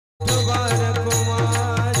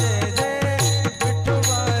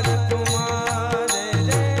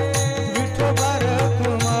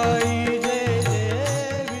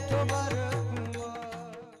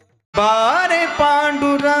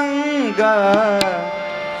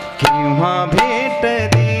केव्हा भेट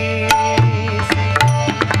देसी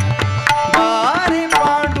बारे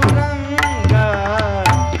पांडुरंगा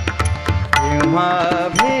केव्हा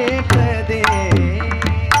भेट देसी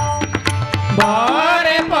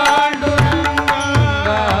बारे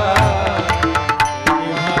पांडुरंगा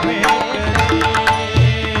केव्हा भेट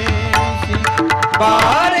देसी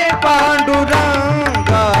बारे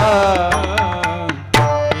पांडुरंगा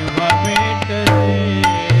केव्हा भेट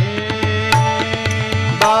देसी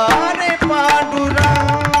बारे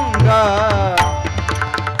पांडुरंगा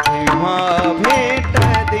केव्हा भेट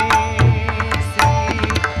देसी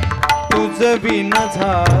तुझ बिन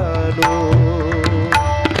झालो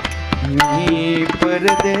मी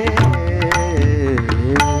परदेसी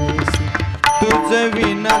तुझ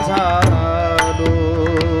बिन झालो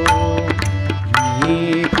मी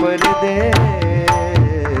परदेसी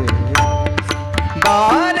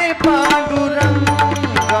बारे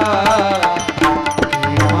पांडुरंगा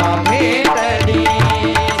केव्हा भेट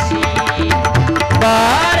देसी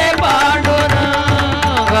बारे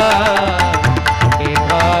पांडुरंगा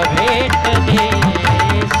केव्हा भेट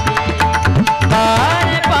देसी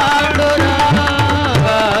बारे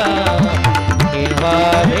पांडुरंगा केव्हा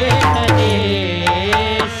भेट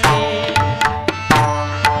देसी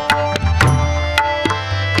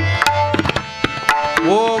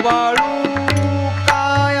ओवाळू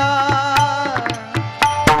काया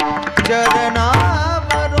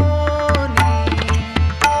चरणावरोनी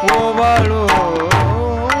ओवाळू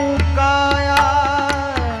काया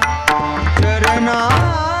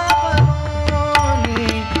चरणावरोनी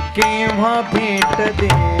केव्हा भेट दे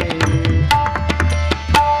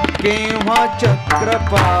केव्हा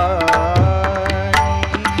चक्रपाणी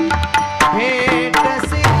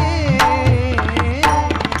भेटसे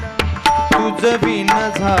तुझ बिन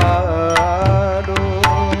झालो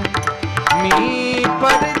मी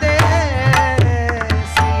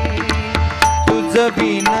परदेसी तुझ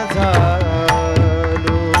बिन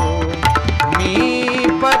झालो मी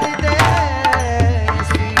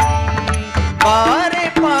परदेसी बारे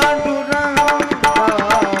पांडुरंगा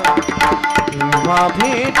केव्हा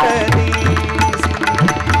भेट देसी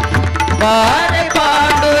बारे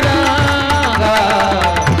पांडुरंगा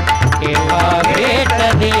केव्हा भेट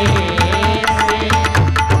देसी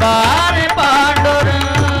बारे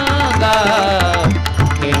पांडुरंगा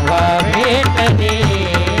केव्हा भेट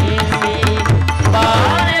देसी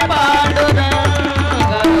बारे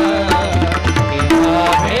पांडुरंगा केव्हा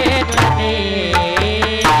भेट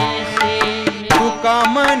देसी तुका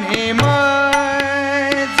म्हणे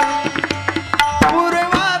माझा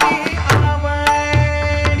पूर्वावी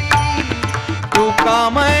आवडी तुका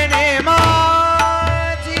म्हणे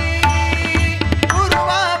माझी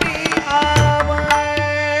पूर्वावी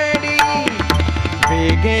आवडी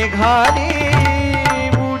वेगे घाली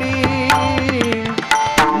बुडी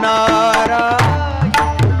नारायण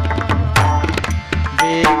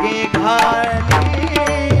वेगे घाली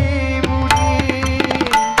बुडी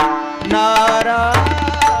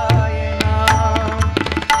नारायणा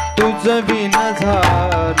तुझ बिन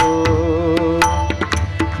झालो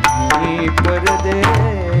मी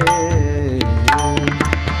परदेसी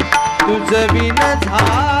तुझ बिन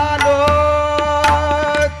झालो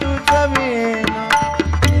तुझ बिन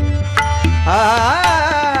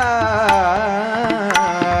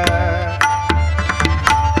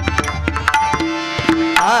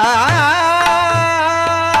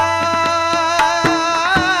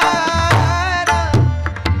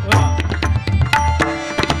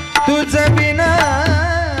तुझ बिन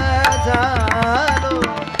झालो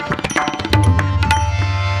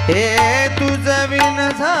हे तुझ बिन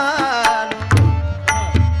झालो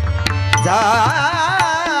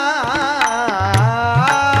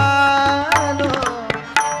झालो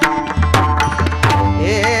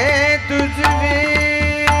हे तुझ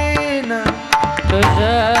बिन तुझ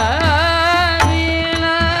बिन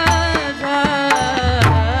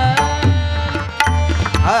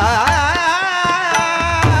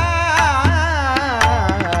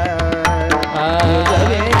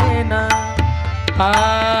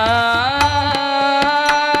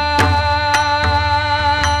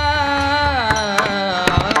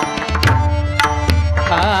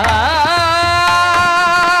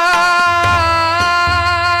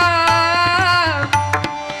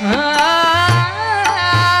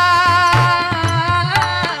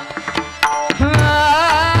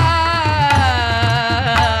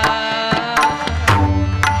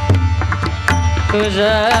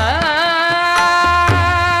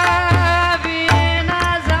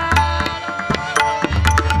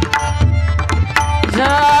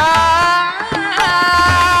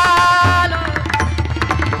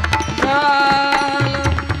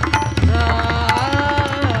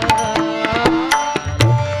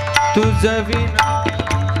तुझ विना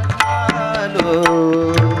आलो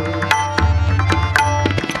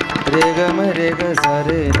रे ग म रे ग सा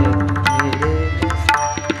रे रे रे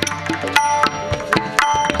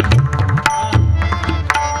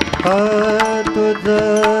तुझ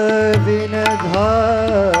विन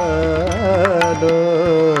झालो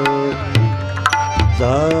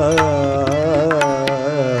झालो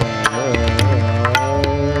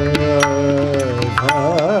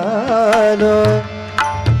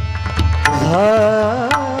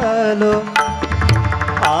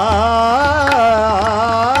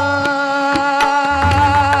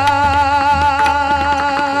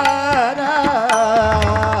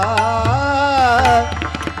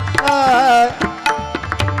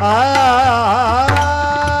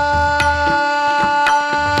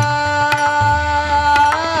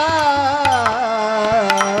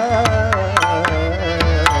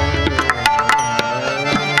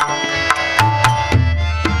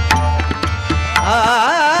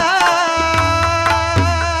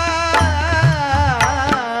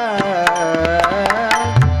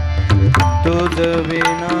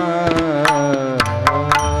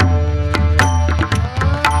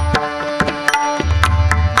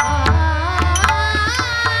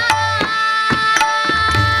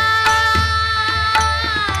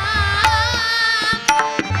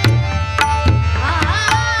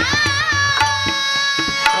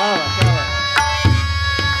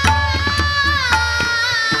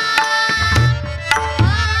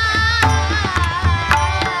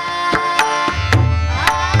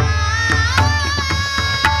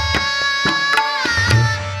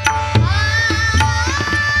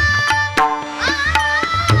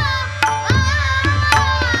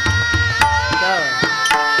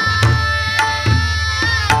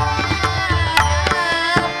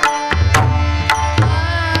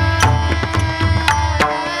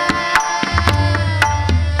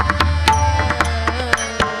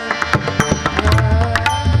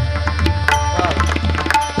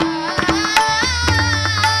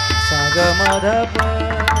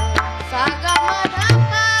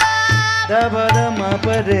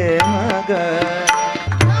रे मग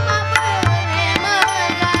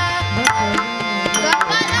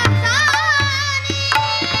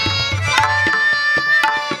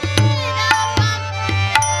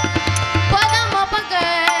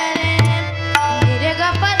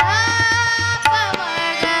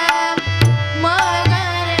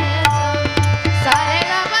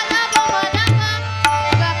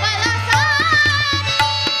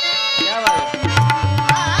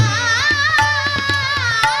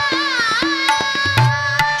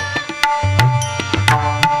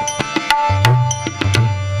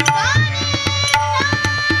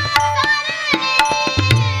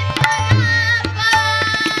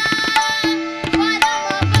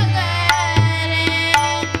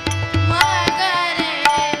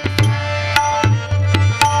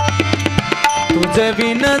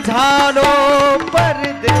जवीन झालो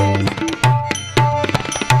परदेस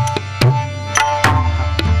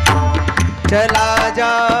चला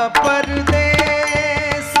जा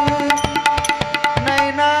परदेस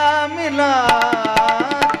नैना मिला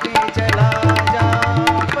के चला जा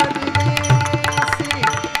परदेस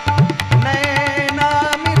नैना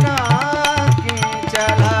मिला के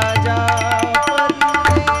चला जा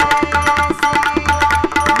परदेस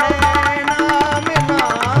नैना मिला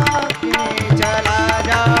के चला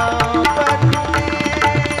जा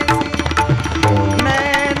परदेस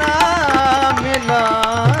नैना मिला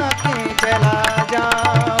के चला जा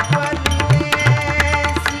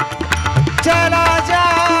परदेस चला जा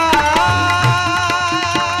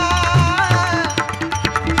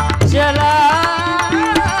चला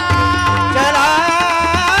चला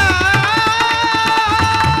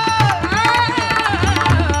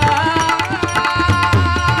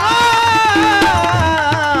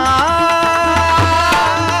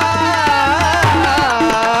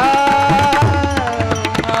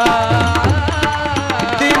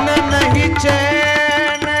दिन नहीं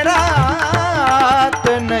चैन रात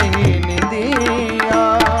नहीं निदिया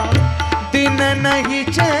दिन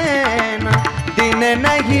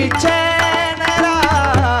नहीं चैन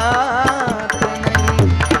रात नहीं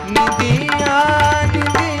निदिया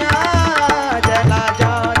निदिया चला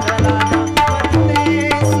जा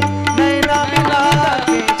परदेस नैना मिला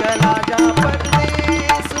के चला जा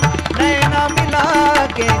परदेस नैना मिला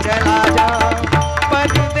के चला जा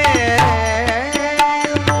परदेस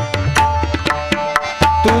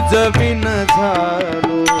तुझ बिन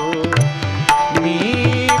झालो मी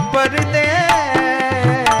परदेस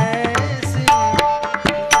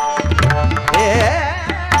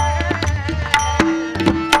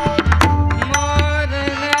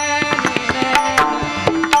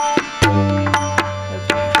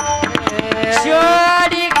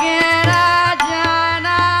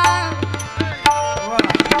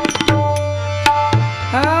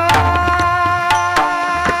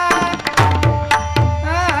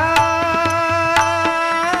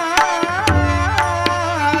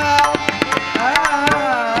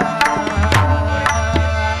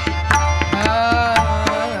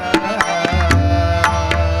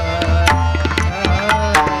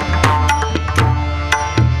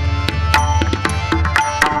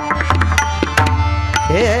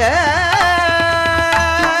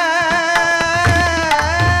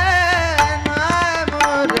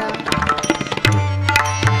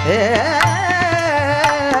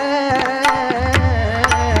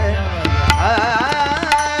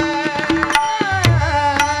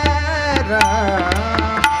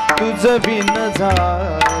तुझ बिन झालो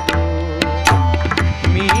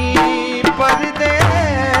मी परदेसी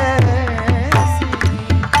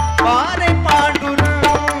पारे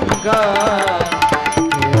पांडुरंगा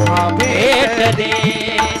केव्हा भेट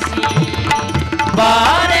देसी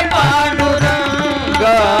बारे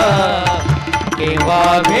पांडुरंगा केव्हा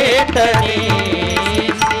भेट देसी